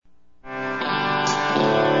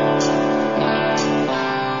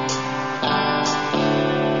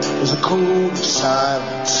code of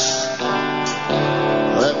silence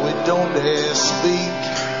that we don't dare speak.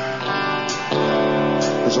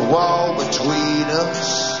 There's a wall between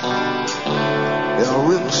us and a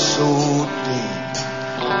river so deep.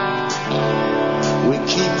 We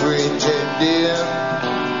keep pretending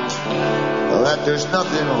that there's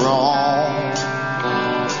nothing wrong.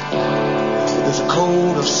 There's a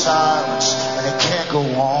code of silence and it can't go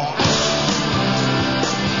on.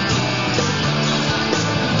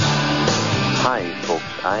 Hi folks,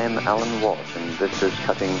 I am Alan Watt and this is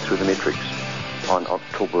Cutting Through the Matrix on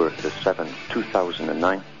October the 7th,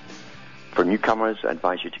 2009. For newcomers, I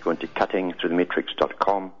advise you to go into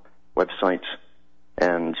cuttingthroughthematrix.com website,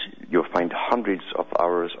 and you'll find hundreds of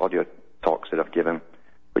hours audio talks that I've given,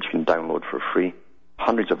 which you can download for free.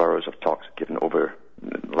 Hundreds of hours of talks given over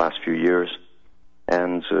the last few years.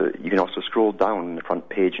 And you can also scroll down the front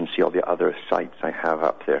page and see all the other sites I have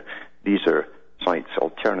up there. These are sites,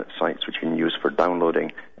 alternate sites, which you can use for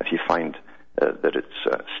downloading if you find that it's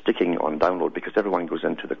sticking on download, because everyone goes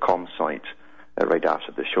into the com site right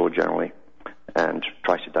after the show generally and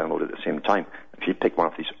tries to download at the same time. If you pick one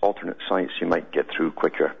of these alternate sites, you might get through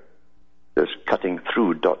quicker. There's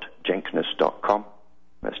cuttingthrough.jenkness.com.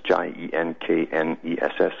 That's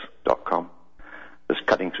JENKNESS.com. There's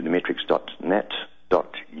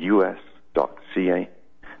cuttingthroughthematrix.net.us.ca.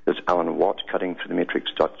 There's Alan Watt,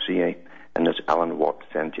 cuttingthroughthematrix.ca. And there's Alan Watt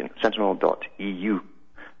Sentinel.eu.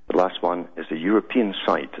 The last one is the European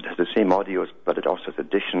site. It has the same audios, but it also has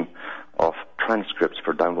addition of transcripts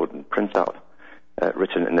for download and print out,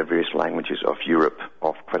 written in the various languages of Europe,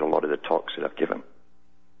 of quite a lot of the talks that I've given.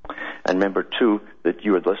 And remember, too, that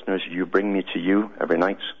you as listeners, you bring me to you every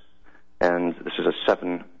night, and this is a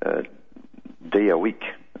 7-day-a-week.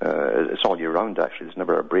 It's all year round, actually. There's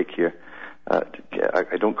never a break here. I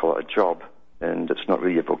don't call it a job, and it's not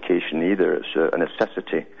really a vocation either. It's a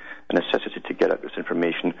necessity to get out this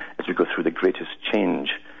information as we go through the greatest change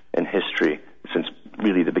in history since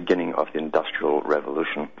really the beginning of the Industrial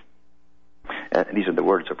Revolution. And these are the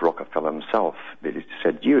words of Rockefeller himself that he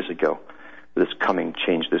said years ago, this coming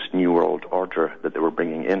change, this new world order that they were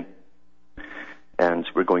bringing in. And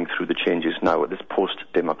we're going through the changes now at this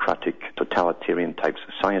post-democratic, totalitarian type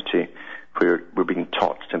society where we're being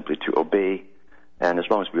taught simply to obey. And as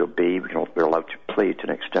long as we obey, we're allowed to play to an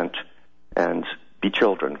extent and be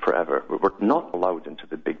children forever. We're not allowed into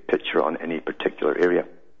the big picture on any particular area.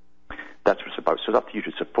 That's what it's about. So it's up to you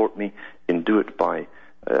to support me. You can do it by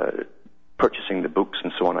purchasing the books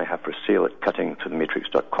and so on I have for sale at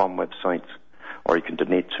cuttingthroughthematrix.com website, or you can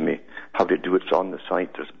donate to me. How to do it's on the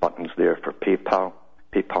site. There's buttons there for PayPal.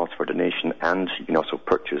 PayPal's for donation, and you can also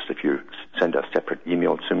purchase if you send a separate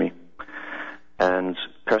email to me. And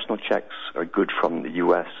personal checks are good from the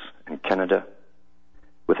US and Canada.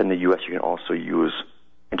 Within the US, you can also use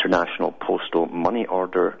international postal money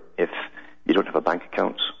order if you don't have a bank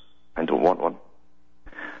account and don't want one.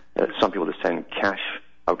 Some people that send cash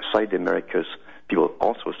outside the Americas, people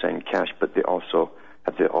also send cash, but they also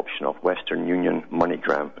have the option of Western Union,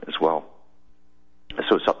 MoneyGram as well.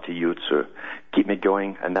 So it's up to you to keep me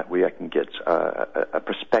going, and that way I can get a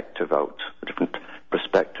perspective out, a different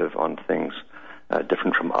perspective on things,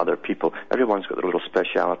 different from other people. Everyone's got their little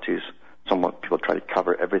specialities. Some people try to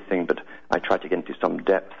cover everything, but I try to get into some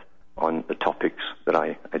depth on the topics that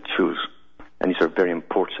I choose. And these are very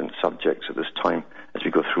important subjects at this time as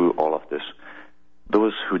we go through all of this.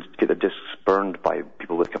 Those who get the discs burned by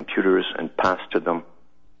people with computers and passed to them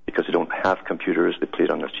because they don't have computers, they play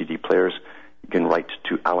it on their CD players, you can write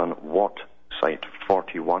to Alan Watt, Site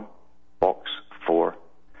 41, Box 4,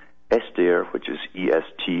 Estaire, which is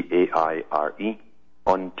Estaire,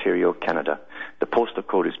 Ontario, Canada. The postal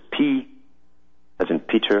code is P as in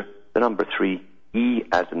Peter, the number 3, E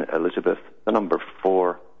as in Elizabeth, the number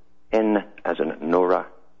 4, N as in Nora,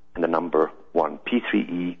 and the number 1,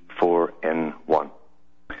 P3E4N1.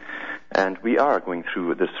 And we are going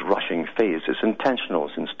through this rushing phase. It's intentional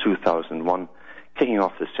since 2001, kicking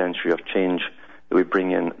off the century of change, that we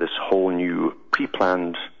bring in this whole new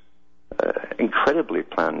pre-planned, incredibly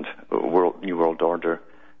planned new world order,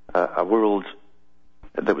 a world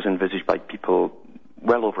that was envisaged by people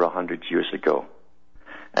well over 100 years ago,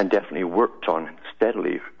 and definitely worked on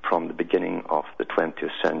steadily from the beginning of the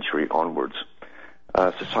 20th century onwards.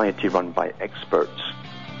 A society run by experts,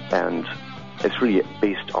 and it's really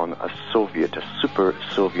based on a super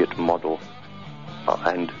Soviet model,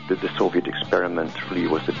 and the Soviet experiment really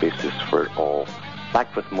was the basis for it all.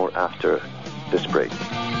 Back with more after this break.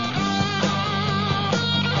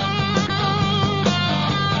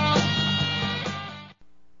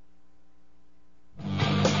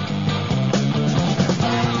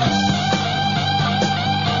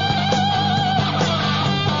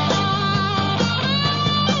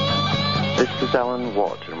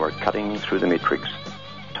 through the matrix,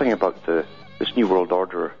 talking about this new world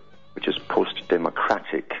order, which is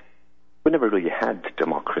post-democratic. We never really had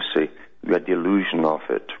democracy. We had the illusion of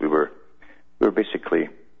it. We were basically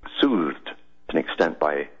soothed to an extent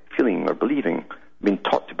by feeling or believing, being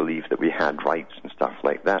taught to believe that we had rights and stuff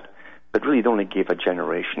like that. But really, it only gave a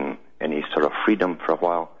generation any sort of freedom for a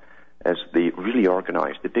while, as they really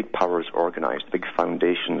organized, the big powers organized, the big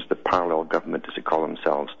foundations, the parallel government, as they call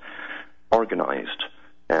themselves, organized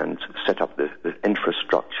and set up the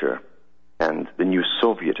infrastructure. And the new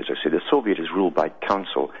Soviet, as I say, the Soviet is ruled by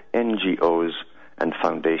council. NGOs and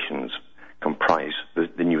foundations comprise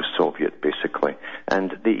the new Soviet, basically.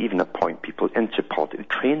 And they even appoint people into politics,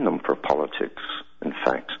 train them for politics, in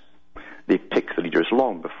fact. They pick the leaders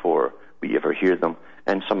long before we ever hear them,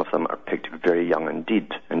 and some of them are picked very young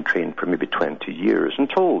indeed and trained for maybe 20 years and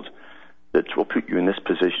told that we'll put you in this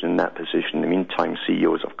position and that position. In the meantime,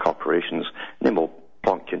 CEOs of corporations, and then we'll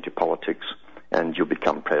plonk you into politics and you'll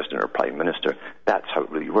become president or prime minister. That's how it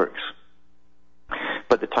really works.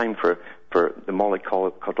 But the time for the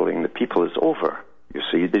mollycoddling the people is over. You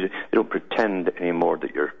see, they don't pretend anymore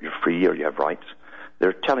that you're free or you have rights.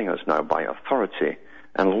 They're telling us now by authority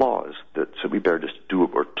and laws that so we better just do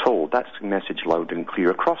what we're told. That's the message loud and clear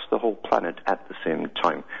across the whole planet at the same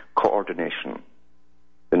time. Coordination.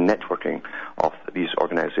 The networking of these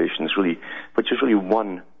organizations, really, which is really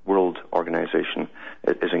one world organization,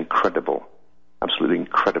 is incredible. Absolutely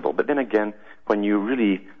incredible. But then again, when you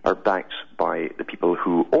really are backed by the people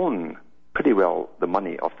who own pretty well the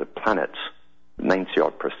money of the planet,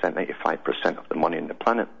 90-odd percent, 95% of the money in the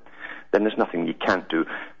planet, then there's nothing you can't do,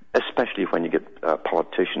 especially when you get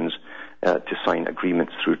politicians to sign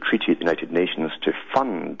agreements through treaty at the United Nations to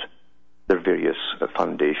fund their various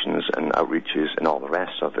foundations and outreaches and all the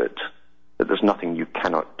rest of it. That there's nothing you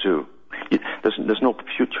cannot do. There's no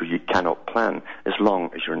future you cannot plan as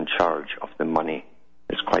long as you're in charge of the money.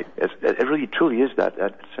 It really truly is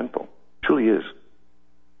that simple. Truly is.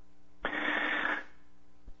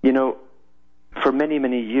 You know, for many,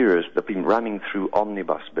 many years they've been ramming through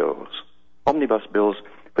omnibus bills. Omnibus bills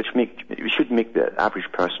which should make the average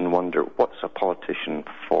person wonder, what's a politician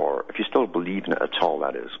for? If you still believe in it at all,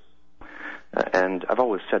 that is. And I've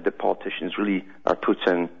always said that politicians really are put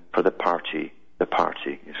in for the party,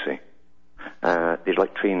 you see. They're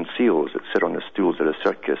like trained seals that sit on the stools at a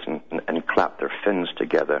circus and clap their fins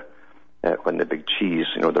together when the big cheese,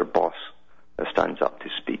 their boss, stands up to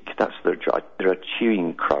speak. That's their job. They're a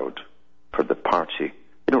cheering crowd for the party.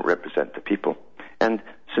 They don't represent the people. And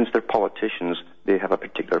since they're politicians, they have a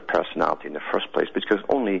particular personality in the first place, because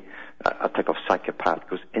only a type of psychopath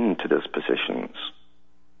goes into those positions.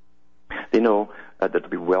 They know that they'll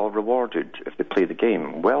be well rewarded if they play the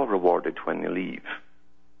game, well rewarded when they leave.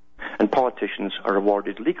 And politicians are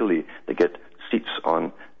rewarded legally. They get seats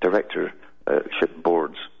on directorship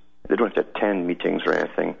boards. They don't have to attend meetings or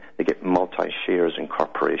anything. They get multi-shares in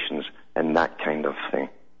corporations and that kind of thing.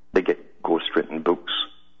 They get ghost-written books.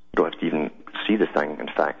 You don't have to even see the thing, in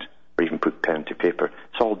fact, or even put pen to paper.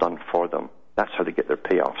 It's all done for them. That's how they get their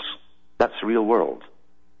payoffs. That's the real world.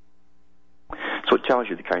 So it tells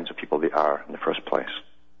you the kinds of people they are in the first place.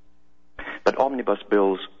 But omnibus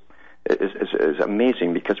bills is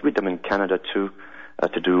amazing, because we did them in Canada too,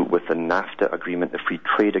 to do with the NAFTA agreement, the free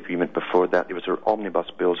trade agreement before that. There was omnibus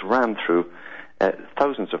bills ran through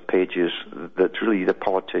thousands of pages that really the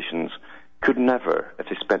politicians could never, if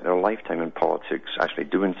they spent their lifetime in politics actually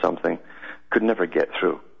doing something, could never get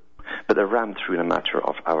through. But they ran through in a matter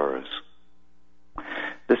of hours.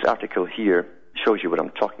 This article here shows you what I'm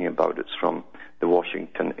talking about. It's from the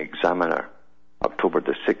Washington Examiner, October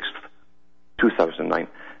the 6th, 2009.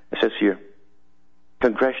 It says here,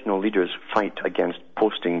 congressional leaders fight against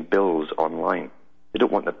posting bills online. They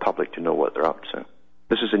don't want the public to know what they're up to.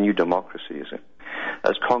 This is a new democracy, is it?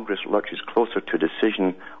 As Congress lurches closer to a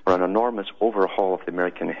decision on an enormous overhaul of the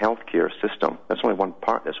American healthcare system, that's only one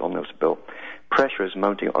part of this omnibus bill, pressure is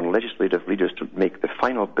mounting on legislative leaders to make the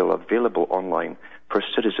final bill available online for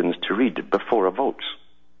citizens to read before a vote.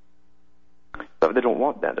 But they don't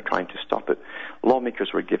want that. They're trying to stop it.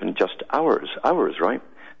 Lawmakers were given just hours, right,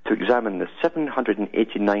 to examine the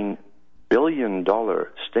 $789 billion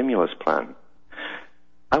stimulus plan.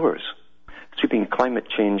 Hours. Sweeping climate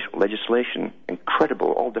change legislation,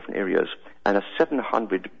 incredible, all different areas, and a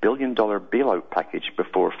 $700 billion bailout package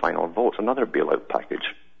before final votes, another bailout package.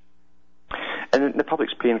 And the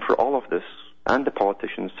public's paying for all of this, and the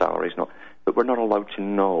politicians' salaries, but we're not allowed to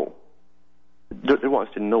know. They want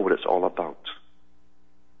us to know what it's all about.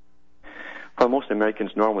 While most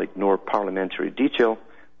Americans normally ignore parliamentary detail,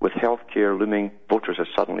 with health care looming, voters are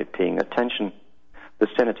suddenly paying attention. The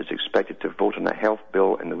Senate is expected to vote on a health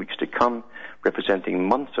bill in the weeks to come, representing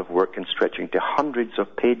months of work and stretching to hundreds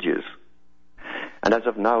of pages. And as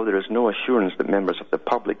of now, there is no assurance that members of the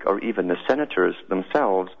public or even the senators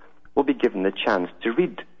themselves will be given the chance to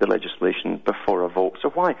read the legislation before a vote. So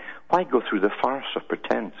why go through the farce of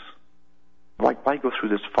pretense? Why go through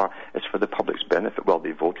this farce? It's for the public's benefit. Well,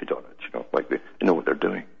 they voted on it, like they know what they're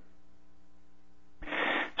doing.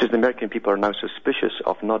 It says the American people are now suspicious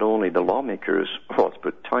of not only the lawmakers, well, it's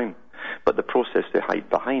about time, but the process they hide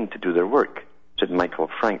behind to do their work, said Michael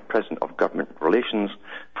Frank, President of Government Relations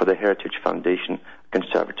for the Heritage Foundation, a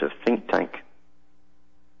conservative think tank.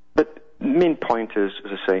 But the main point is,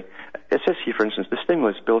 as I say, it says here, for instance, the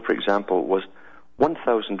stimulus bill, for example, was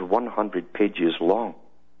 1,100 pages long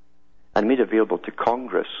and made available to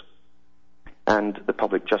Congress and the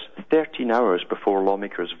public just 13 hours before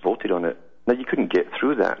lawmakers voted on it. Now, you couldn't get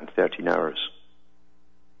through that in 13 hours.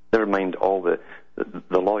 Never mind all the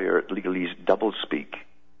lawyer legalese doublespeak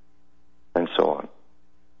and so on.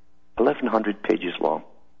 1,100 pages long.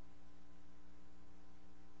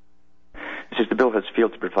 It says the bill has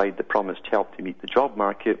failed to provide the promised help to meet the job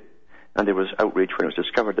market, and there was outrage when it was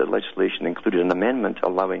discovered that legislation included an amendment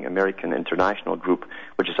allowing American International Group,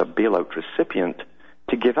 which is a bailout recipient,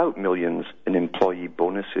 to give out millions in employee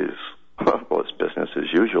bonuses. Well, it's business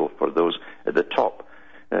as usual for those at the top,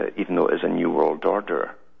 even though it is a new world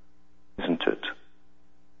order, isn't it?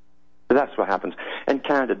 But that's what happens. And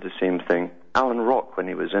Canada did the same thing. Alan Rock, when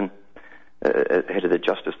he was in head of the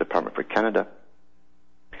Justice Department for Canada,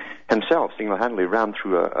 himself single-handedly ran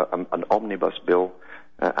through an omnibus bill,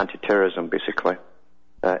 anti-terrorism basically,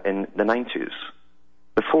 in the 90s,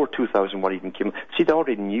 before 2001 even came. See, they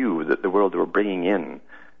already knew that the world they were bringing in,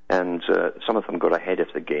 and some of them got ahead of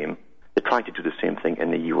the game. They tried to do the same thing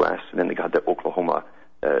in the U.S., and then they got the Oklahoma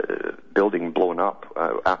building blown up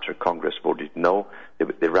after Congress voted no.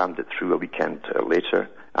 They rammed it through a weekend later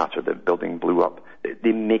after the building blew up.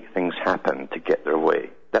 They make things happen to get their way.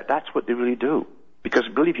 That's what they really do. Because,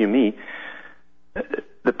 believe you me,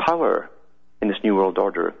 the power in this New World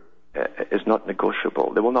Order is not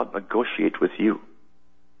negotiable. They will not negotiate with you.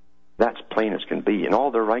 That's plain as can be in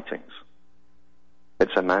all their writings.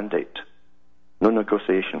 It's a mandate. No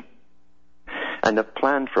negotiation. And they've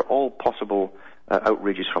planned for all possible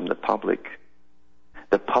outrages from the public.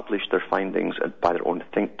 They've published their findings by their own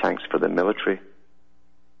think tanks for the military.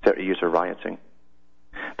 30 years of rioting.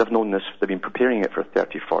 They've known this, they've been preparing it for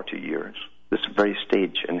 30, 40 years. This very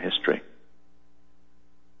stage in history.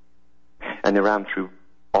 And they ran through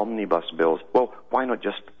omnibus bills. Well, why not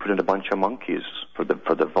just put in a bunch of monkeys for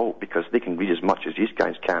the vote? Because they can read as much as these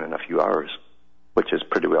guys can in a few hours, which is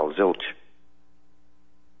pretty well zilch.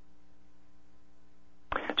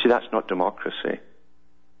 See, that's not democracy.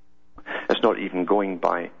 It's not even going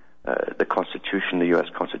by the Constitution, the U.S.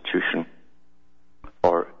 Constitution,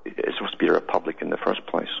 or it's supposed to be a republic in the first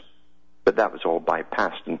place. But that was all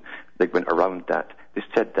bypassed, and they went around that. They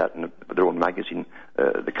said that in their own magazine,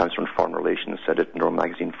 the Council on Foreign Relations said it in their own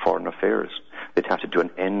magazine, Foreign Affairs. They'd have to do an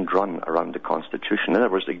end run around the Constitution. In other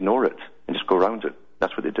words, ignore it and just go around it.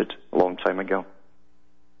 That's what they did a long time ago.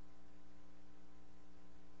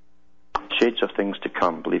 Shades of things to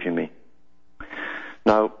come, believe you me.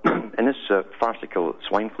 Now, in this farcical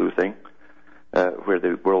swine flu thing, where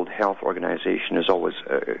the World Health Organization is always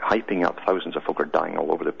hyping up thousands of folk are dying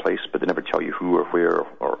all over the place, but they never tell you who or where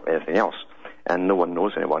or anything else, and no one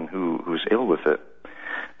knows anyone who's ill with it.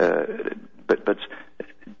 But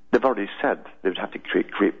they've already said they would have to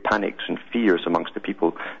create panics and fears amongst the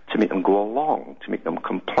people to make them go along, to make them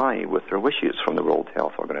comply with their wishes from the World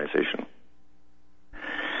Health Organization.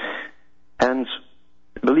 And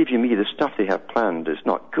believe you me, the stuff they have planned is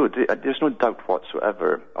not good. There's no doubt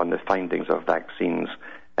whatsoever on the findings of vaccines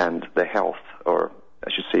and the health, or I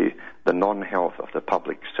should say the non-health of the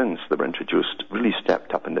public since they were introduced, really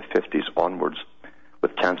stepped up in the 50s onwards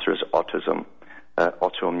with cancers, autism,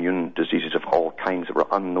 autoimmune diseases of all kinds that were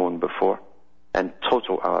unknown before, and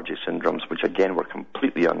total allergy syndromes, which again were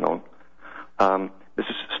completely unknown. This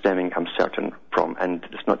is stemming, I'm certain, from, and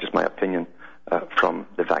it's not just my opinion, from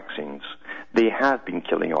the vaccines. They have been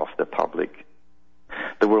killing off the public.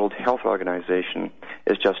 The World Health Organization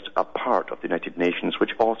is just a part of the United Nations,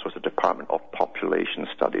 which also is a Department of Population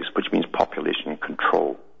Studies, which means population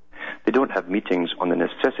control. They don't have meetings on the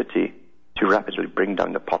necessity to rapidly bring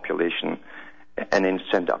down the population and then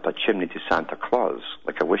send up a chimney to Santa Claus,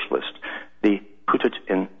 like a wish list. They put it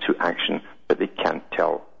into action, but they can't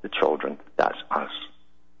tell the children, that's us.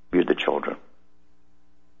 We're the children.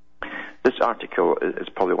 This article is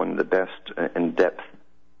probably one of the best in-depth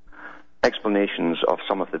explanations of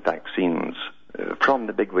some of the vaccines from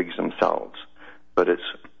the bigwigs themselves. but it's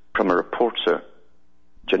from a reporter,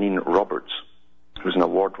 Janine Roberts, who's an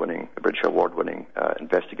British award-winning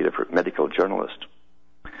investigative medical journalist,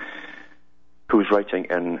 who's writing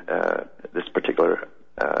in this particular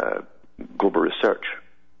Global Research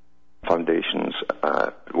Foundation's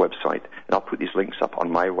website. And I'll put these links up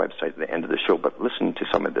on my website at the end of the show, but listen to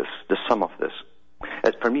some of this, the sum of this.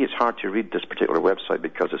 For me, it's hard to read this particular website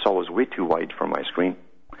because it's always way too wide for my screen.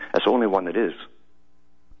 It's the only one that is.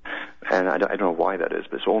 And I don't know why that is,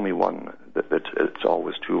 but it's only one that it's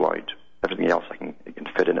always too wide. Everything else I can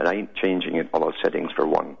fit in, and I ain't changing all those settings for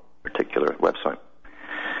one particular website.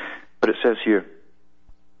 But it says here,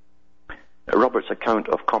 Robert's account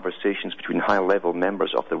of conversations between high-level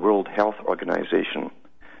members of the World Health Organization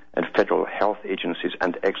and federal health agencies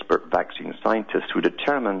and expert vaccine scientists who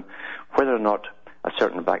determine whether or not a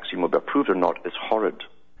certain vaccine will be approved or not is horrid.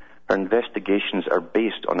 Her investigations are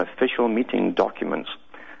based on official meeting documents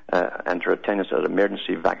and her attendance at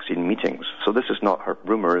emergency vaccine meetings. So this is not her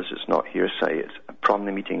rumors, it's not hearsay, it's from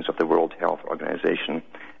the meetings of the World Health Organization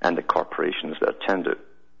and the corporations that attend it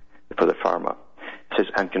for the pharma. It says,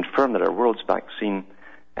 and confirm that our world's vaccine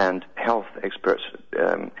and health experts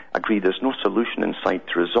agree there's no solution in sight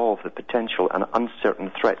to resolve the potential and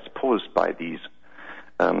uncertain threats posed by these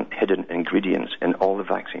hidden ingredients in all the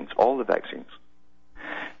vaccines. All the vaccines.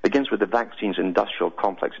 Begins with the vaccine's industrial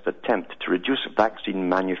complex's attempt to reduce vaccine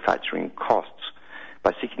manufacturing costs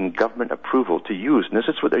by seeking government approval to use, and this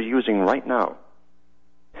is what they're using right now.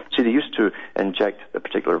 See, they used to inject the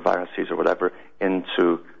particular viruses or whatever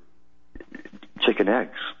into chicken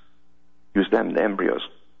eggs, use them, the embryos,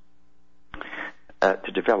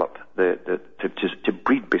 to develop, to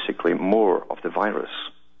breed basically more of the virus.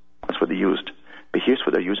 That's what they used. But here's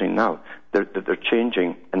what they're using now. They're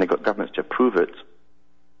changing, and they've got governments to approve it,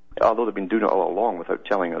 although they've been doing it all along without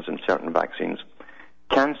telling us in certain vaccines,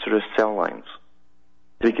 cancerous cell lines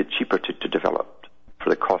to make it cheaper to develop for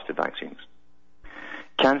the cost of vaccines.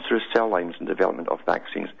 Cancerous cell lines in development of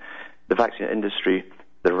vaccines. The vaccine industry,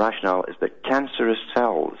 the rationale is that cancerous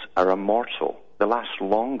cells are immortal. They last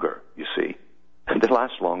longer, you see. They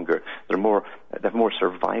last longer. They have more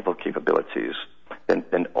survival capabilities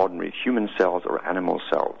than ordinary human cells or animal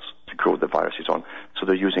cells to grow the viruses on. So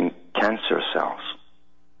they're using cancer cells.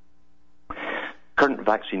 Current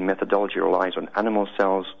vaccine methodology relies on animal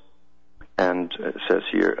cells, and it says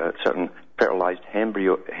here certain fertilized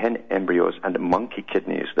hen embryos and monkey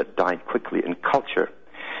kidneys that died quickly in culture.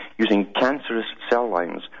 Using cancerous cell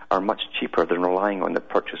lines are much cheaper than relying on the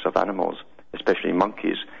purchase of animals, especially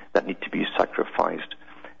monkeys, that need to be sacrificed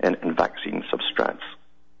in vaccine substrates.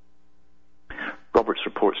 Roberts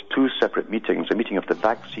reports two separate meetings, a meeting of the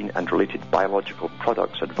Vaccine and Related Biological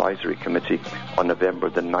Products Advisory Committee on November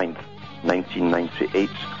the 9th, 1998.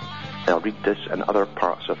 And I'll read this and other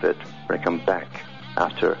parts of it when I come back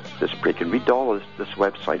after this break. And read all of this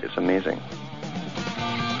website, it's amazing.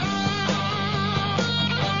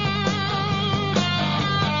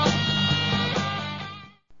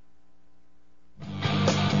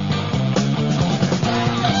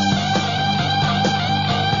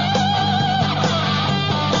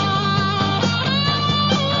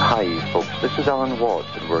 This is Alan Watts,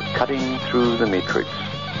 and we're cutting through the matrix.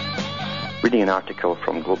 Reading an article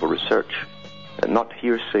from Global Research, not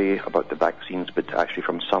hearsay about the vaccines, but actually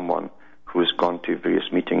from someone who has gone to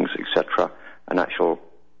various meetings, etc., an actual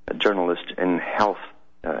journalist in health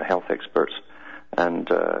experts, and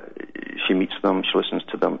she meets them, she listens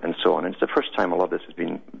to them, and so on. And it's the first time a lot of this has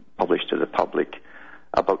been published to the public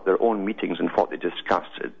about their own meetings and what they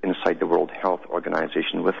discussed inside the World Health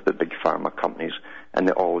Organization with the big pharma companies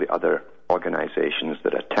and all the other organizations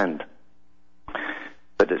that attend.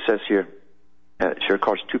 But it says here, she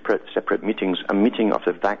records two separate meetings, a meeting of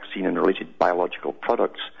the Vaccine and Related Biological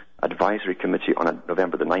Products Advisory Committee on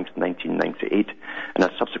November the 9th, 1998, and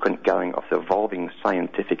a subsequent gathering of the Evolving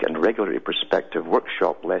Scientific and Regulatory Perspective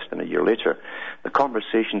workshop less than a year later. The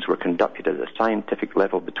conversations were conducted at a scientific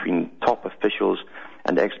level between top officials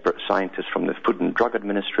and expert scientists from the Food and Drug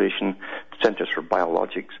Administration, Centers for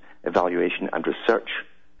Biologics Evaluation and Research,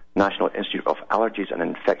 National Institute of Allergies and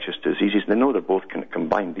Infectious Diseases. They know they both can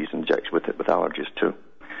combine these injections with allergies too.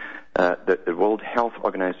 The World Health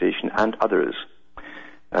Organization and others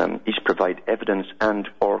each provide evidence and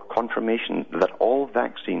or confirmation that all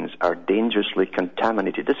vaccines are dangerously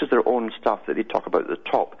contaminated. This is their own stuff that they talk about at the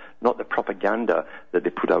top, not the propaganda that they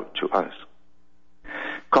put out to us.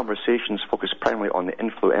 Conversations focus primarily on the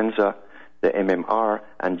influenza, the MMR,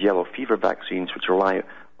 and yellow fever vaccines, which rely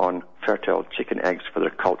on fertile chicken eggs for their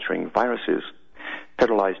culturing viruses.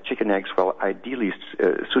 Fertilized chicken eggs, while ideally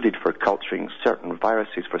suited for culturing certain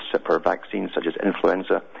viruses for vaccines such as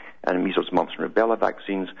influenza and measles, mumps, and rubella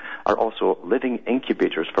vaccines are also living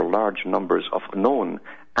incubators for large numbers of known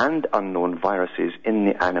and unknown viruses in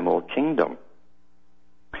the animal kingdom.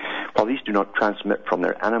 While these do not transmit from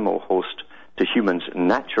their animal host to humans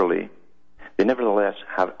naturally, they nevertheless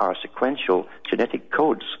are sequential genetic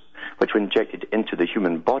codes which, when injected into the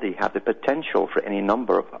human body, have the potential for any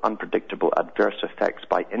number of unpredictable adverse effects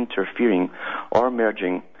by interfering or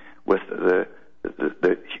merging with the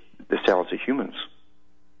cells of humans.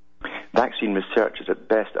 Vaccine research is at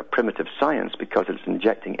best a primitive science because it's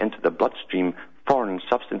injecting into the bloodstream foreign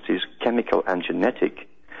substances, chemical and genetic,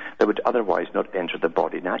 that would otherwise not enter the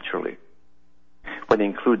body naturally. When they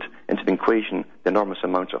include into the equation the enormous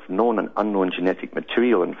amounts of known and unknown genetic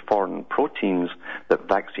material and foreign proteins that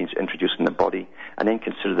vaccines introduce in the body, and then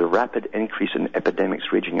consider the rapid increase in epidemics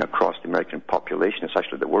raging across the American population,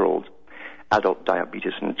 especially the world, adult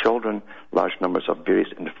diabetes in children, large numbers of various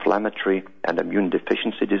inflammatory and immune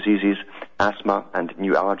deficiency diseases, asthma and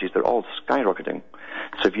new allergies, they're all skyrocketing.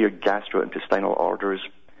 Severe gastrointestinal orders,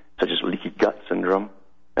 such as leaky gut syndrome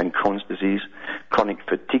and Crohn's disease, chronic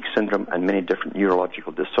fatigue syndrome, and many different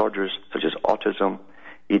neurological disorders, such as autism,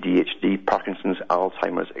 ADHD, Parkinson's,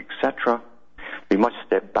 Alzheimer's, etc. We must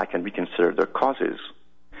step back and reconsider their causes.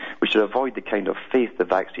 We should avoid the kind of faith the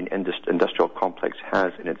vaccine industrial complex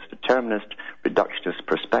has in its determinist, reductionist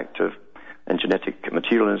perspective and genetic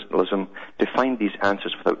materialism to find these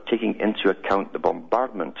answers without taking into account the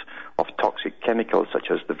bombardment of toxic chemicals such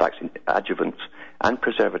as the vaccine adjuvants and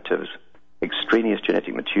preservatives, extraneous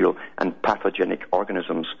genetic material, and pathogenic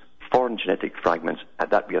organisms, foreign genetic fragments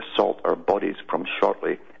that we assault our bodies from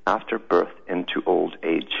shortly after birth into old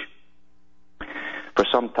age. For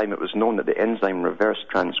some time it was known that the enzyme reverse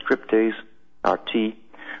transcriptase, RT,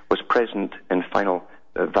 was present in final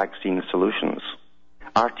vaccine solutions.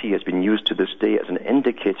 RT has been used to this day as an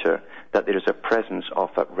indicator that there is a presence of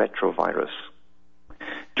a retrovirus.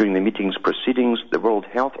 During the meeting's proceedings, the World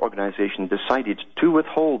Health Organization decided to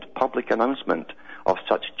withhold public announcement of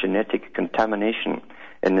such genetic contamination,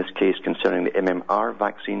 in this case concerning the MMR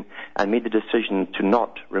vaccine, and made the decision to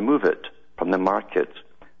not remove it from the market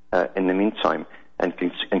in the meantime, and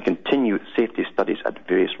continue safety studies at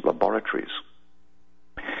various laboratories.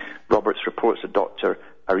 Roberts reports that Dr.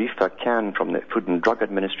 Arifa Khan from the Food and Drug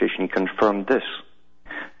Administration confirmed this.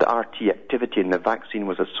 The RT activity in the vaccine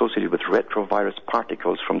was associated with retrovirus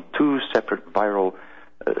particles from two separate viral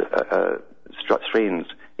strains,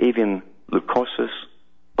 avian leukosis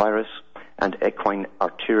virus and equine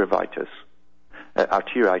arteriitis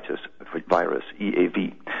virus,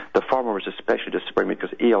 EAV. The former was especially disturbing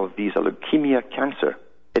because ALV is a leukemia cancer.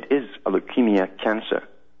 It is a leukemia cancer.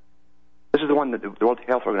 This is the one that the World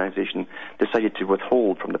Health Organization decided to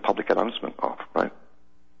withhold from the public announcement of, right?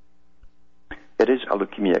 It is a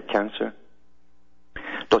leukemia cancer.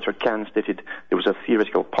 Dr. Khan stated there was a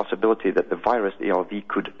theoretical possibility that the virus ALV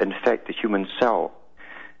could infect the human cell.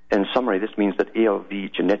 In summary, this means that ALV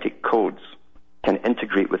genetic codes can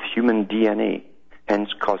integrate with human DNA, hence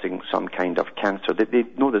causing some kind of cancer. They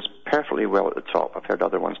know this perfectly well at the top. I've heard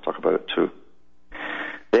other ones talk about it too.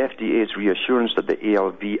 The FDA's reassurance that the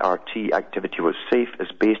ALV-RT activity was safe is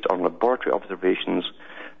based on laboratory observations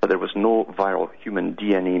that there was no viral human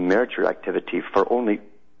DNA merger activity for only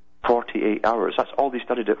 48 hours. That's all they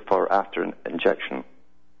studied it for after an injection.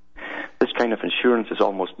 This kind of assurance is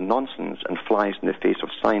almost nonsense and flies in the face of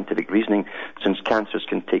scientific reasoning, since cancers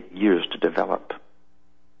can take years to develop.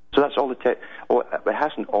 So that's all it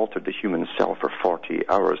hasn't altered the human cell for 48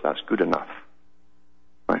 hours. That's good enough.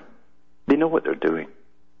 Right? They know what they're doing.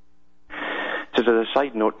 So as a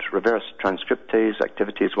side note, reverse transcriptase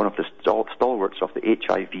activity is one of the stalwarts of the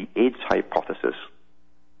HIV/AIDS hypothesis.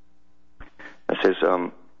 It says,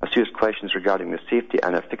 a series of questions regarding the safety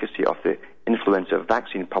and efficacy of the influenza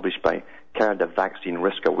vaccine published by Canada Vaccine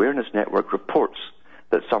Risk Awareness Network reports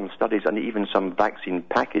that some studies and even some vaccine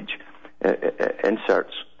package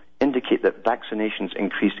inserts indicate that vaccinations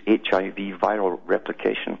increase HIV viral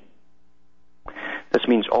replication. This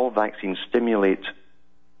means all vaccines stimulate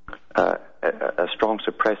a strong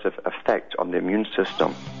suppressive effect on the immune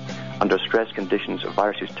system. Under stress conditions,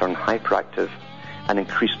 viruses turn hyperactive and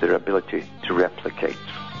increase their ability to replicate.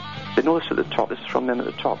 They know this at the top. This is from them at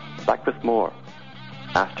the top. Back with more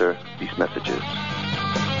after these messages.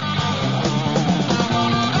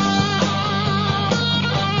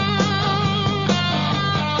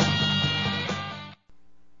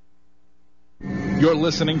 You're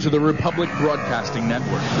listening to the Republic Broadcasting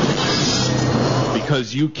Network,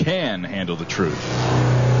 because you can handle the truth.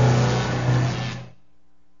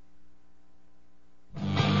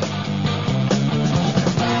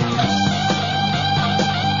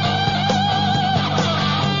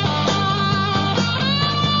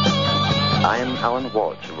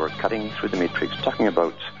 through the matrix, talking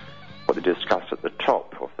about what they discussed at the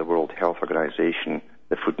top of the World Health Organization,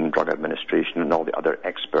 the Food and Drug Administration, and all the other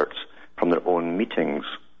experts from their own meetings,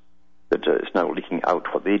 that it's now leaking out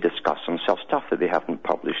what they discuss themselves, stuff that they haven't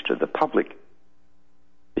published to the public,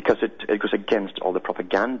 because it goes against all the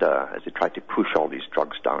propaganda as they try to push all these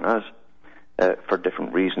drugs down us for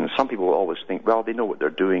different reasons. Some people will always think, well, they know what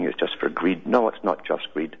they're doing, it's just for greed. No, it's not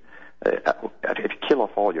just greed. If you kill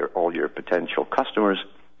off all your potential customers,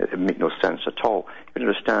 it makes no sense at all. You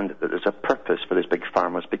understand that there's a purpose for these big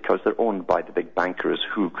pharmas because they're owned by the big bankers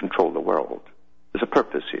who control the world. There's a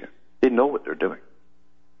purpose here. They know what they're doing.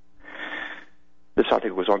 This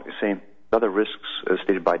article goes on to say, the other risks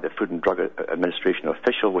stated by the Food and Drug Administration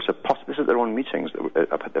official was this is their own meetings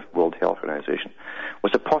up at the World Health Organization,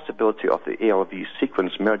 was the possibility of the ALV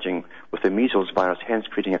sequence merging with the measles virus, hence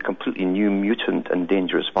creating a completely new mutant and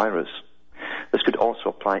dangerous virus. This could also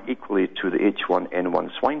apply equally to the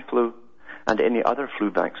H1N1 swine flu and any other flu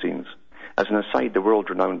vaccines. As an aside, the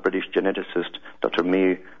world-renowned British geneticist Dr.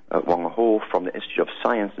 May Wong Ho from the Institute of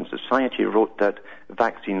Science and Society wrote that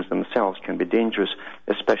vaccines themselves can be dangerous,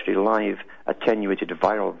 especially live attenuated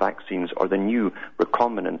viral vaccines or the new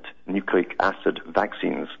recombinant nucleic acid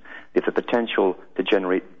vaccines. They have the potential to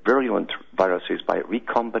generate virulent viruses by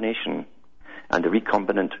recombination, and the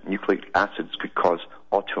recombinant nucleic acids could cause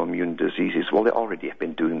autoimmune diseases. Well, they already have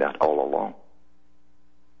been doing that all along.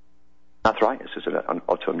 Arthritis is an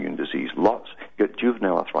autoimmune disease. Lots. You get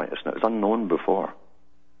juvenile arthritis now. It's unknown before.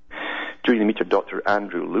 During the meeting, Dr.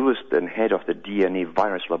 Andrew Lewis, then head of the DNA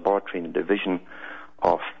Virus Laboratory and Division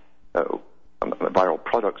of Viral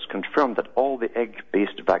Products, confirmed that all the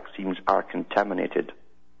egg-based vaccines are contaminated.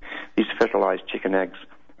 These fertilized chicken eggs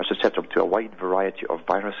are susceptible to a wide variety of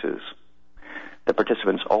viruses. The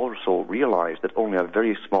participants also realized that only a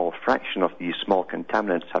very small fraction of these small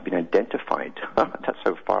contaminants have been identified. That's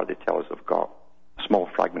how far they tell us they've got. A small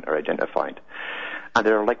fragment are identified. And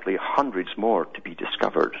there are likely hundreds more to be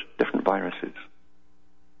discovered, different viruses.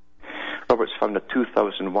 Roberts found a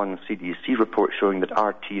 2001 CDC report showing that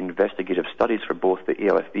RT investigative studies for both the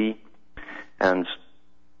ALFV and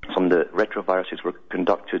some of the retroviruses were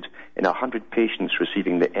conducted in 100 patients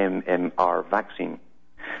receiving the MMR vaccine.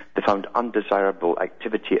 They found undesirable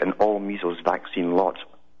activity in all measles vaccine lots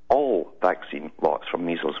from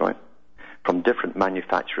measles, right, from different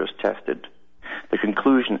manufacturers tested. The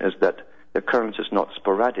conclusion is that the occurrence is not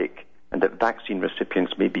sporadic and that vaccine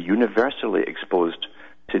recipients may be universally exposed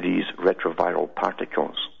to these retroviral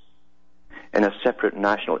particles. In a separate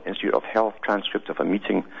National Institute of Health transcript of a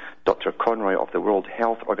meeting, Dr. Conroy of the World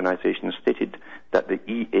Health Organization stated that the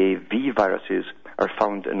EAV viruses are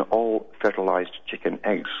found in all fertilized chicken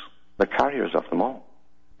eggs, the carriers of them all.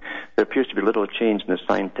 There appears to be little change in the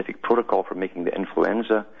scientific protocol for making the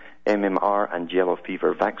influenza, MMR, and yellow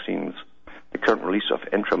fever vaccines. The current release of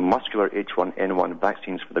intramuscular H1N1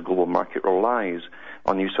 vaccines for the global market relies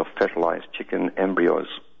on the use of fertilized chicken embryos.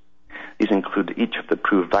 These include each of the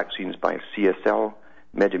approved vaccines by CSL,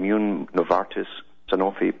 MedImmune, Novartis,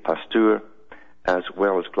 Sanofi, Pasteur, as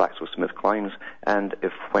well as GlaxoSmithKline, and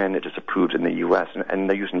when it is approved in the U.S. And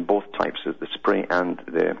they're using both types of the spray and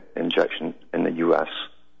the injection in the U.S.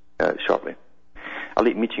 Shortly. A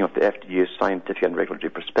late meeting of the FDA's Scientific and Regulatory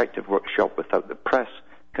Perspective Workshop without the press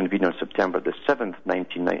convened on September the 7th,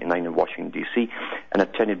 1999 in Washington, D.C., and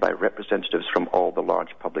attended by representatives from all the large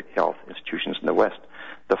public health institutions in the West.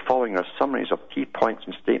 The following are summaries of key points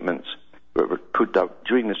and statements that were put out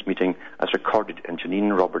during this meeting as recorded in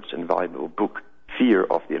Janine Roberts' invaluable book, Fear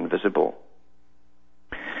of the Invisible.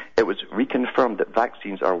 It was reconfirmed that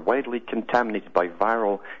vaccines are widely contaminated by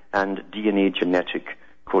viral and DNA genetic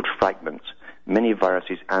code fragments, many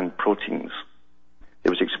viruses and proteins.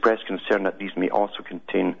 There was expressed concern that these may also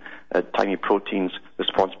contain tiny proteins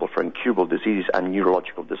responsible for incurable diseases and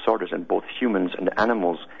neurological disorders in both humans and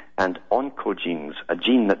animals, and oncogenes, a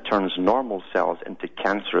gene that turns normal cells into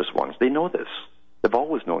cancerous ones. They know this. They've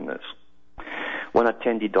always known this. One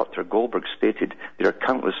attendee, Dr. Goldberg, stated there are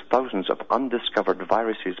countless thousands of undiscovered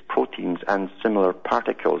viruses, proteins, and similar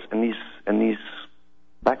particles in these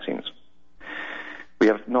vaccines.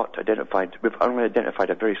 We've only identified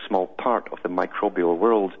a very small part of the microbial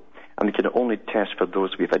world, and we can only test for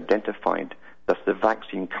those we've identified. Thus, the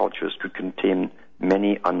vaccine cultures could contain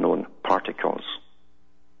many unknown particles.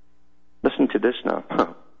 Listen to this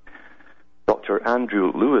now. Dr.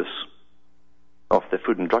 Andrew Lewis of the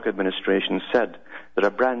Food and Drug Administration said that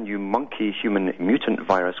a brand new monkey-human mutant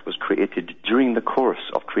virus was created during the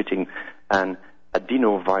course of creating an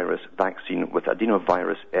adenovirus vaccine with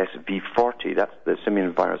adenovirus SV40. That's the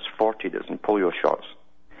simian virus 40 that's in polio shots.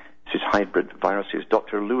 This is hybrid viruses.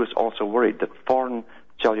 Dr. Lewis also worried that foreign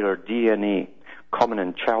cellular DNA common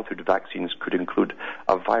in childhood vaccines could include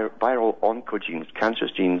a viral oncogenes, cancer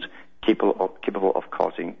genes capable of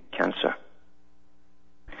causing cancer.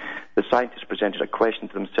 The scientists presented a question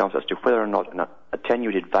to themselves as to whether or not an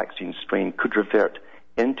attenuated vaccine strain could revert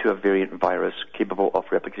into a variant virus capable of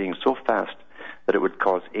replicating so fast that it would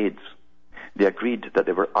cause AIDS. They agreed that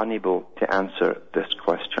they were unable to answer this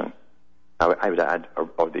question. I would add,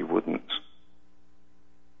 or they wouldn't.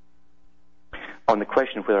 On the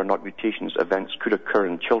question of whether or not mutations events could occur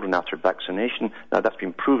in children after vaccination, now that's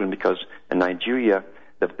been proven because in Nigeria,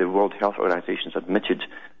 the World Health Organization has admitted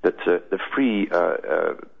that the free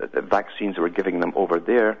vaccines they were giving them over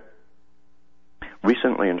there,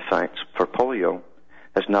 recently in fact, for polio,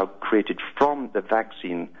 has now created from the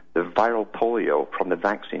vaccine, the viral polio, from the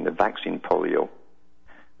vaccine polio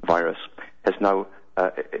virus, has now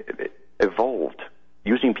evolved,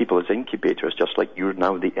 using people as incubators, just like you're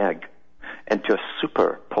now the egg, into a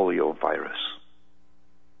super polio virus.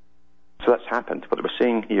 So that's happened. What we're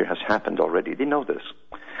saying here has happened already. They know this.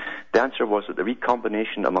 The answer was that the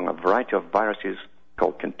recombination among a variety of viruses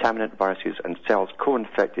called contaminant viruses and cells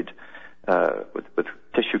co-infected with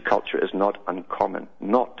tissue culture is not uncommon.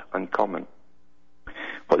 Not uncommon.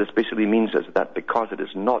 What this basically means is that because it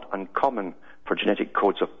is not uncommon for genetic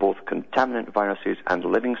codes of both contaminant viruses and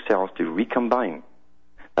living cells to recombine,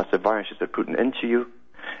 that's the viruses that are put into you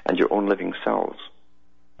and your own living cells,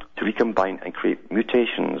 to recombine and create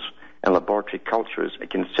mutations in laboratory cultures, it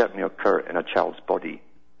can certainly occur in a child's body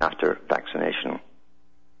after vaccination.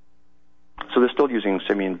 So they're still using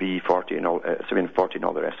Simian B40 and Simian 40 and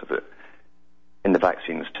all the rest of it in the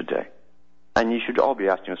vaccines today. And you should all be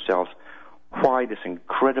asking yourselves, why this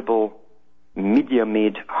incredible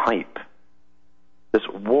media-made hype, this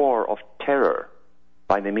war of terror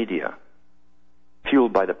by the media,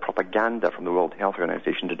 fueled by the propaganda from the World Health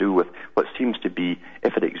Organization to do with what seems to be,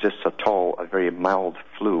 if it exists at all, a very mild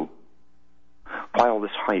flu. Why all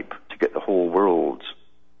this hype to get the whole world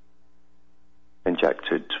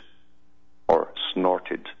injected or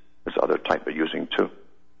snorted, is the other type they're using too,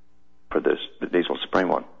 for this, the nasal spray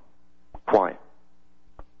one? Why?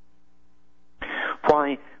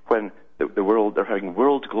 Why, when the world, they're having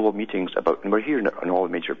world global meetings about, and we're here in all the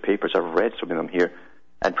major papers, I've read some of them here,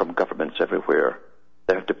 and from governments everywhere,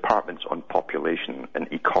 they have departments on population and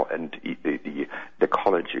the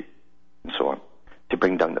ecology and so on, to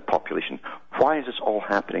bring down the population. Why is this all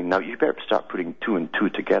happening now? You better start putting two and two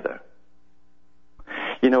together.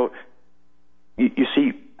 You know, you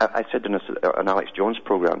see, I said in an Alex Jones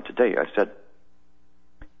program today, I said,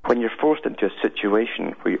 when you're forced into a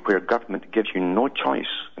situation where government gives you no choice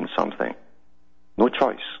in something, no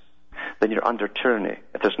choice, then you're under tyranny.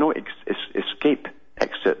 If there's no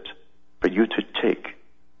exit for you to take,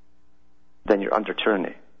 then you're under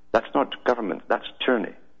tyranny. That's not government, that's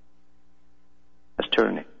tyranny. That's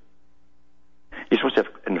tyranny. You're supposed to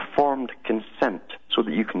have informed consent so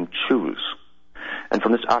that you can choose. And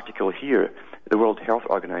from this article here, the World Health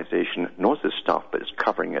Organization knows this stuff, but is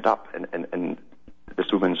covering it up in this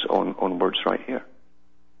woman's own words right here.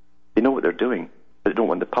 They know what they're doing, but they don't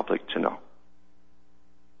want the public to know.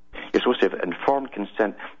 You're supposed to have informed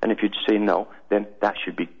consent, and if you say no, then that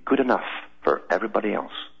should be good enough for everybody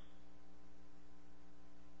else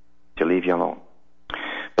to leave you alone.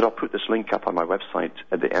 But I'll put this link up on my website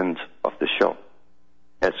at the end of the show.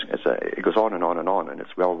 It goes on and on and on, and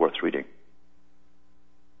it's well worth reading.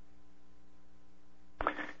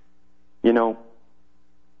 You know,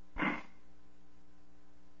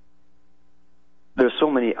 there are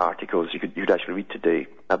so many articles you'd actually read today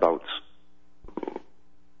about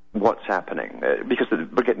what's happening, because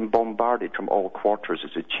we're getting bombarded from all quarters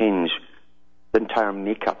as they change the entire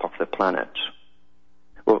makeup of the planet.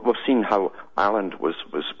 Well, we've seen how Ireland was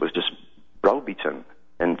just browbeaten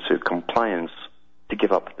into compliance to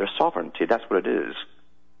give up their sovereignty. That's what it is,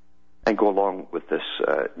 and go along with this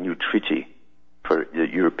new treaty for the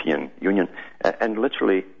European Union. And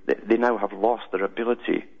literally, they now have lost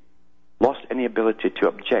any ability to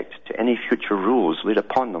object to any future rules laid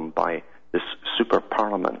upon them by this super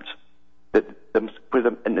parliament. And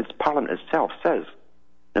its parliament itself says,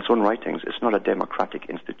 in its own writings, it's not a democratic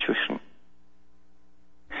institution.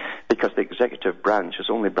 Because the executive branch is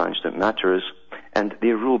the only branch that matters, and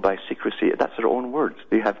they rule by secrecy. That's their own words.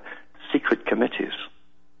 They have secret committees.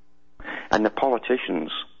 And the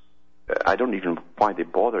politicians, I don't even know why they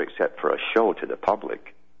bother except for a show to the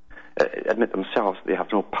public, admit themselves they have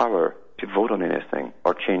no power to vote on anything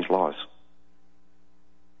or change laws.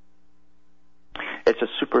 It's a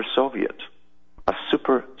super Soviet. A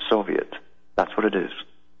super Soviet. That's what it is.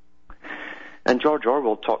 And George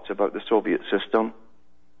Orwell talked about the Soviet system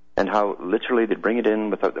and how literally they'd bring it in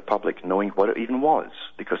without the public knowing what it even was,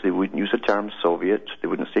 because they wouldn't use the term Soviet, they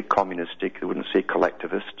wouldn't say communistic, they wouldn't say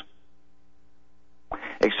collectivist,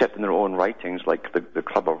 except in their own writings, like the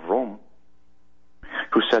Club of Rome,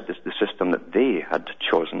 who said this the system that they had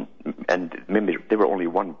chosen, and maybe they were only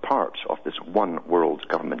one part of this one world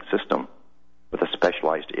government system with a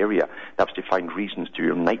specialized area. That was to find reasons to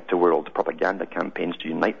unite the world, propaganda campaigns to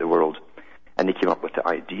unite the world. And they came up with the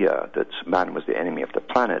idea that man was the enemy of the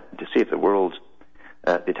planet. To save the world,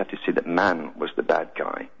 they'd have to say that man was the bad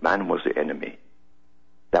guy. Man was the enemy.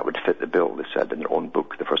 That would fit the bill, they said in their own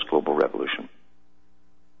book, The First Global Revolution.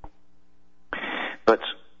 But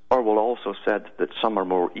Orwell also said that some are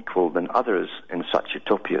more equal than others in such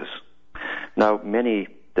utopias. Now, many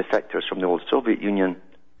defectors from the old Soviet Union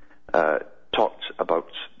talked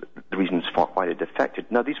about the reasons for why they defected.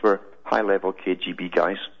 Now, these were high-level KGB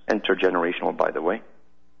guys, intergenerational, by the way.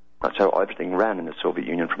 That's how everything ran in the Soviet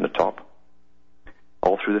Union from the top,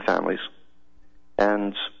 all through the families.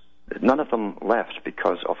 And none of them left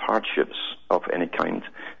because of hardships of any kind.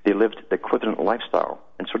 They lived the equivalent lifestyle,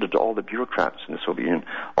 and so did all the bureaucrats in the Soviet Union,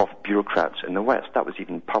 of bureaucrats in the West. That was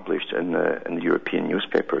even published in the European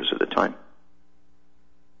newspapers at the time.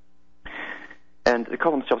 And they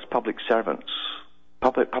call themselves public servants.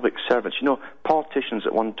 Public servants. You know, politicians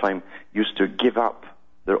at one time used to give up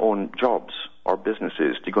their own jobs or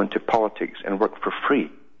businesses to go into politics and work for free.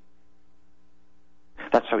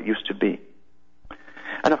 That's how it used to be.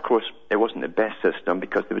 And of course, it wasn't the best system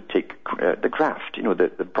because they would take the graft, you know,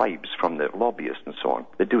 the bribes from the lobbyists and so on.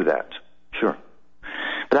 They do that, sure.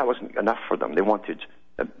 But that wasn't enough for them. They wanted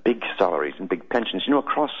big salaries and big pensions. You know,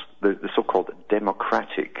 across the so-called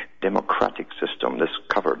democratic system, this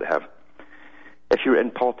cover they have, if you're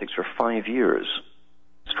in politics for 5 years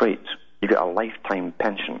straight, you get a lifetime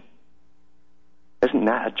pension. Isn't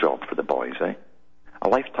that a job for the boys, eh? A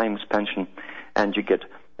lifetime's pension, and you get,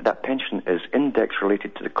 that pension is index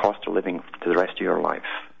related to the cost of living to the rest of your life.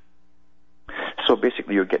 So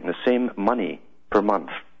basically you're getting the same money per month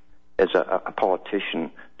as a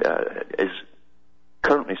politician is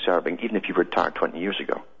currently serving, even if you retired 20 years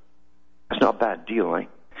ago. It's not a bad deal, eh?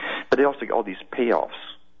 But they also get all these payoffs,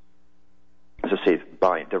 as I say,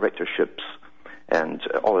 by directorships and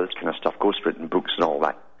all this kind of stuff, ghostwritten books and all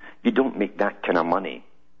that. You don't make that kind of money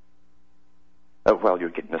while you're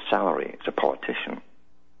getting a salary as a politician.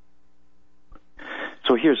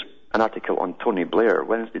 So here's an article on Tony Blair,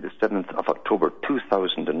 Wednesday the 7th of October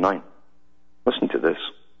 2009. Listen to this.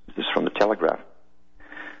 This is from the Telegraph.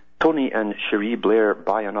 Tony and Cherie Blair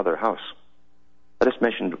buy another house. I just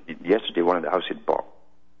mentioned yesterday one of the houses he'd bought,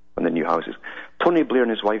 one of the new houses. Tony Blair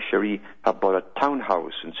and his wife Cherie have bought a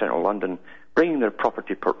townhouse in central London, bringing their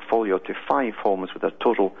property portfolio to 5 homes worth a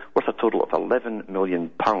total of £11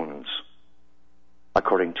 million,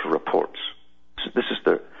 according to reports. So this is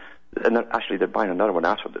and actually they're buying another one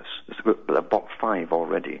after this. They've bought 5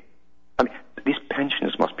 already. I mean, these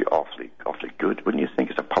pensions must be awfully good, wouldn't you think,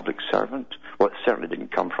 as a public servant? Well, it certainly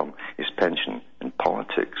didn't come from his pension in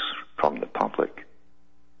politics from the public.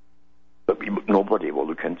 But nobody will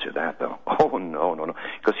look into that, though. Oh, no.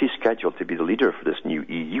 Because he's scheduled to be the leader for this new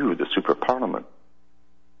EU, the super parliament.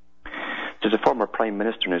 Says the former Prime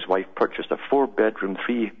Minister and his wife purchased a 4-bedroom,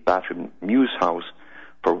 3-bathroom mews house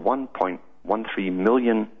for £1.13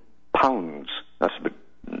 million. That's a bit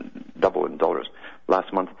double in dollars.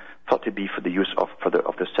 Last month, thought to be for the use of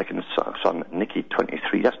the second son, Nicky,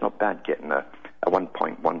 23. That's not bad, getting a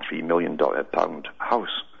 £1.13 million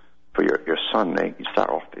house for your son. Eh? You start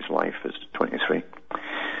off his life as 23.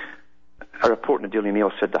 A report in the Daily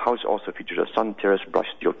Mail said the house also features a sun terrace,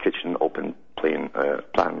 brushed steel kitchen, open plan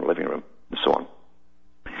living room, and so on.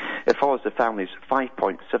 It follows the family's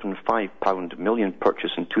 £5.75 million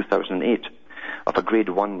purchase in 2008 of a Grade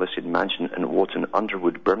 1 listed mansion in Wootton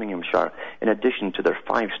Underwood, Birminghamshire, in addition to their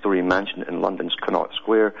 5-storey mansion in London's Connaught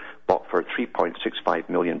Square, bought for £3.65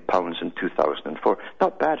 million in 2004.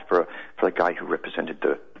 Not bad for a guy who represented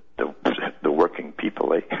the working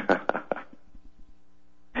people, eh?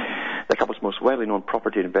 The couple's most widely known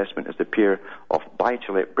property investment is the pair of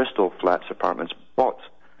buy-to-let Bristol Flats apartments bought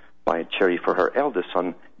by Cherie for her eldest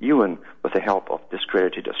son, Ewan, with the help of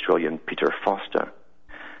discredited Australian Peter Foster.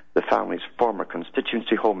 The family's former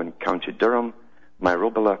constituency home in County Durham,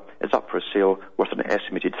 Myrobala, is up for sale worth an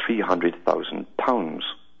estimated £300,000.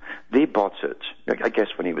 They bought it, I guess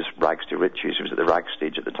when he was rags to riches, he was at the rag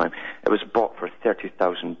stage at the time. It was bought for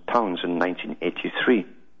 £30,000 in 1983,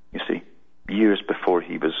 you see, years before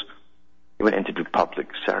he went in to do public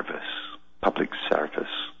service.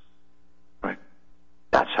 Right?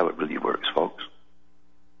 That's how it really works, folks.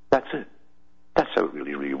 That's it. That's how it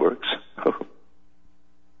really works.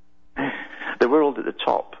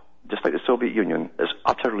 Union is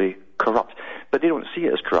utterly corrupt. But they don't see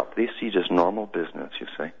it as corrupt. They see it as normal business, you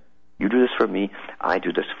see. You do this for me, I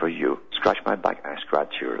do this for you. Scratch my back, I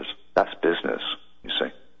scratch yours. That's business, you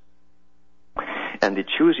see. And they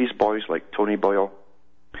choose these boys like Tony Boyle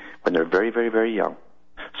when they're very, very, very young.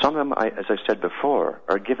 Some of them, as I said before,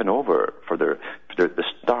 are given over for the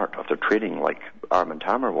start of their training like Armand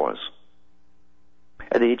Hammer was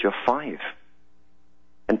at the age of 5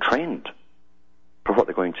 and trained for what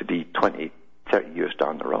they're going to be 20, 30 years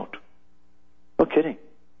down the road. No kidding.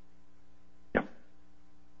 Yeah.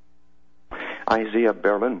 Isaiah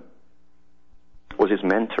Berlin was his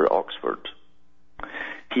mentor at Oxford.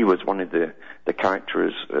 He was one of the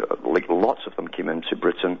characters, like lots of them came into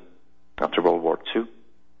Britain after World War II,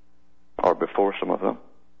 or before some of them,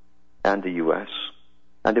 and the US.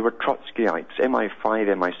 And they were Trotskyites. MI5,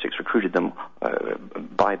 MI6 recruited them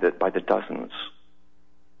by the dozens.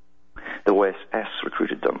 The OSS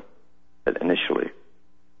recruited them initially.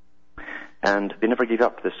 And they never gave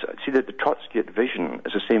up this. See, the Trotskyite vision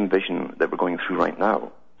is the same vision that we're going through right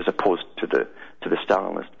now, as opposed to the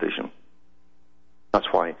Stalinist vision. That's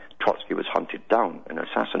why Trotsky was hunted down and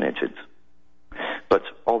assassinated. But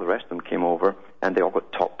all the rest of them came over, and they all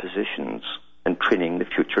got top positions in training the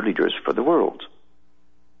future leaders for the world.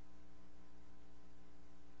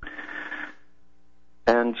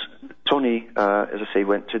 And Tony, as I say,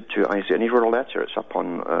 went to Isaiah, and he wrote a letter. It's up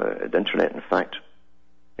on the internet, in fact,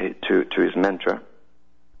 to his mentor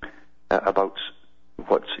about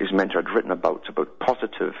what his mentor had written about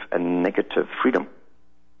positive and negative freedom.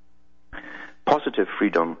 Positive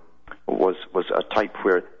freedom was a type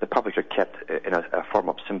where the public are kept in a form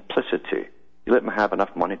of simplicity. You let them have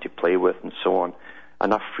enough money to play with and so on,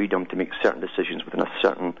 enough freedom to make certain decisions within a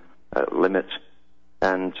certain limit,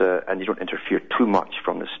 and you don't interfere too much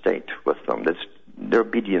from the state with them. They're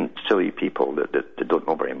obedient, silly people that don't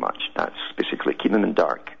know very much. That's basically keep them in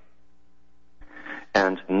dark.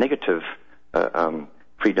 And negative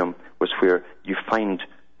freedom was where you find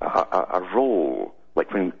a role,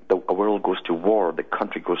 like when a world goes to war, the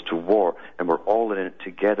country goes to war, and we're all in it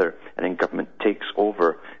together, and then government takes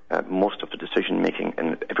over most of the decision-making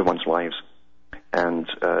in everyone's lives, and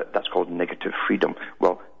that's called negative freedom.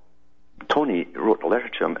 Well, Tony wrote a letter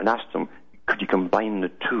to him and asked him, could you combine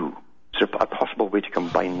the two? Is there a possible way to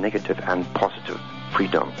combine negative and positive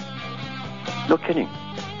freedom? No kidding.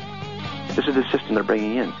 This is the system they're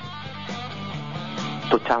bringing in.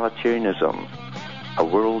 Totalitarianism. A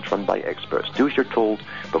world run by experts. Do as you're told,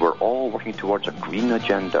 but we're all working towards a green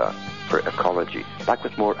agenda for ecology. Back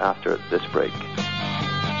with more after this break.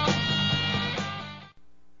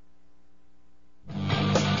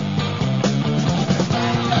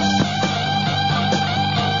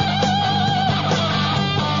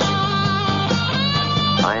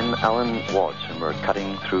 I'm Alan Watts, and we're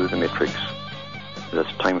cutting through the matrix.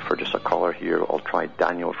 It's time for just a caller here. I'll try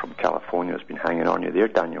Daniel from California. Has been hanging on you there,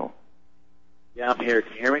 Daniel. Yeah, I'm here.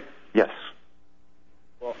 Can you hear me? Yes.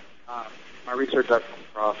 Well, my research I've come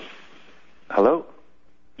across. Hello?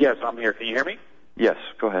 Yes, I'm here. Can you hear me? Yes,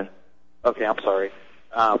 go ahead. Okay, I'm sorry.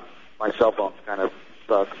 My cell phone's kind of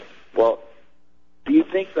stuck. Well, do you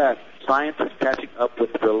think that science is catching up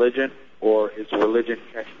with religion, or is religion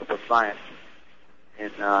catching up with science?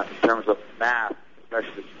 In terms of math,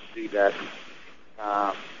 especially, you see that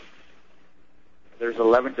there's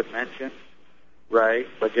 11 dimensions. Right,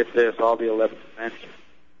 but get this, all the 11 dimensions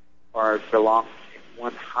belong in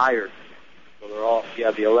one higher dimension. So they're all,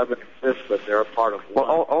 the 11 exist, but they're a part of one.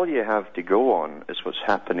 Well, all you have to go on is what's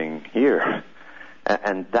happening here.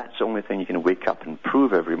 And that's the only thing you can wake up and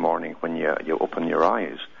prove every morning when you open your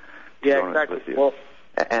eyes. Yeah, exactly. Well,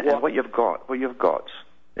 and what you've got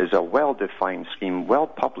is a well-defined scheme,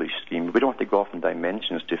 well-published scheme. We don't have to go off in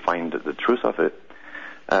dimensions to find the truth of it.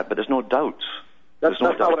 But there's no doubts. There's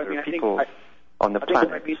no doubt there are people on the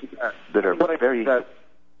planet that are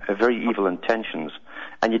very evil intentions,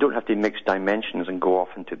 and you don't have to mix dimensions and go off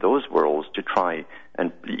into those worlds to try,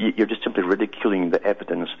 and you're just simply ridiculing the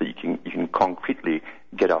evidence that you can concretely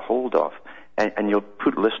get a hold of, and you'll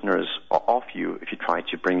put listeners off you if you try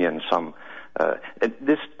to bring in some.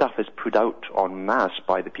 This stuff is put out en masse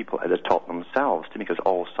by the people at the top themselves to make us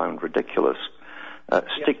all sound ridiculous.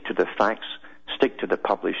 Stick to the facts. Stick to the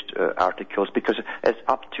published articles, because it's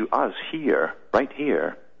up to us here, right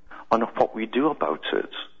here, on what we do about it.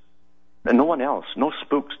 And no one else, no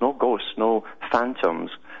spooks, no ghosts, no phantoms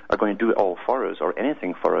are going to do it all for us or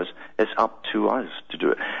anything for us. It's up to us to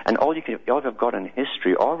do it. And all you've got in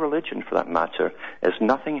history, or religion for that matter, is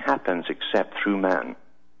nothing happens except through man.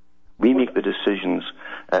 We make the decisions.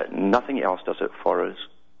 Nothing else does it for us.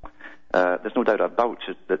 There's no doubt about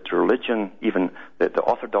it that religion, even the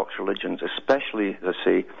Orthodox religions, especially, as I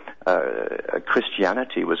say,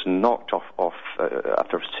 Christianity, was knocked off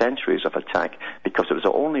after centuries of attack because it was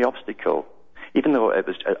the only obstacle, even though it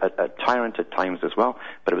was a tyrant at times as well,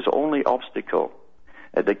 but it was the only obstacle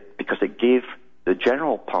because it gave the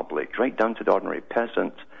general public, right down to the ordinary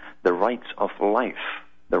peasant, the rights of life.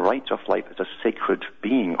 The right of life as a sacred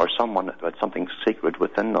being or someone that had something sacred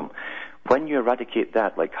within them. When you eradicate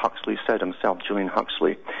that, like Huxley said himself, Julian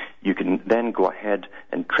Huxley, you can then go ahead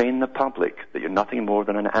and train the public that you're nothing more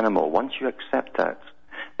than an animal. Once you accept that,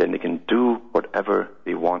 then they can do whatever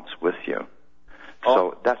they want with you.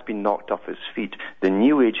 So that's been knocked off his feet. The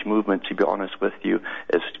New Age movement, to be honest with you,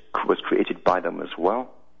 was created by them as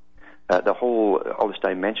well. All this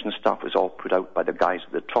dimension stuff was all put out by the guys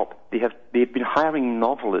at the top. They've been hiring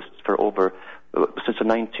novelists since the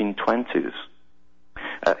 1920s.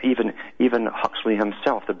 Even Huxley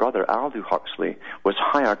himself, the brother Aldous Huxley, was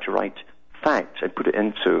hired to write facts and put it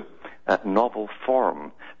into novel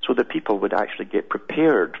form so that people would actually get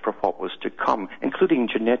prepared for what was to come, including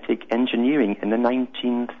genetic engineering in the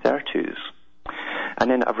 1930s.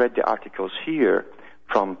 And then I've read the articles here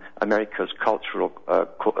from America's cultural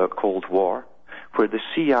Cold War, where the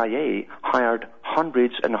CIA hired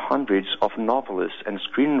hundreds and hundreds of novelists and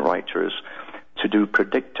screenwriters to do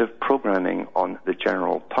predictive programming on the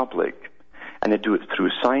general public. And they do it through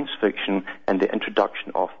science fiction and the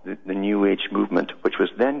introduction of the New Age movement, which was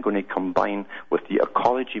then going to combine with the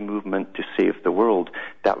ecology movement to save the world.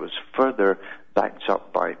 That was further backed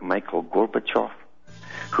up by Mikhail Gorbachev,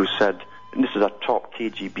 who said, and this is a top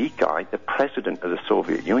KGB guy, the president of the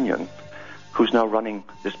Soviet Union, who's now running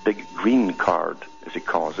this big green card, as he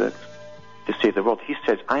calls it, to save the world. He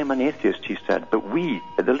says, I am an atheist, he said, but we,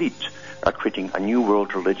 the elite, are creating a new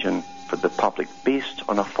world religion for the public based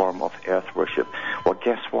on a form of earth worship. Well,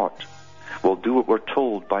 guess what? We'll do what we're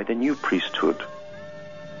told by the new priesthood.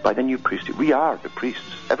 By the new priesthood. We are the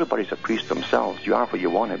priests. Everybody's a priest themselves. You are what you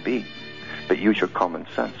want to be. But use your common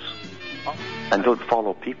sense. And don't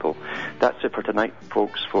follow people. That's it for tonight,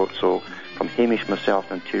 folks. So from Hamish,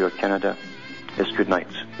 myself, in Ontario, Canada, it's good night.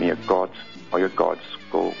 May your gods or your gods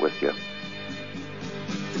go with you.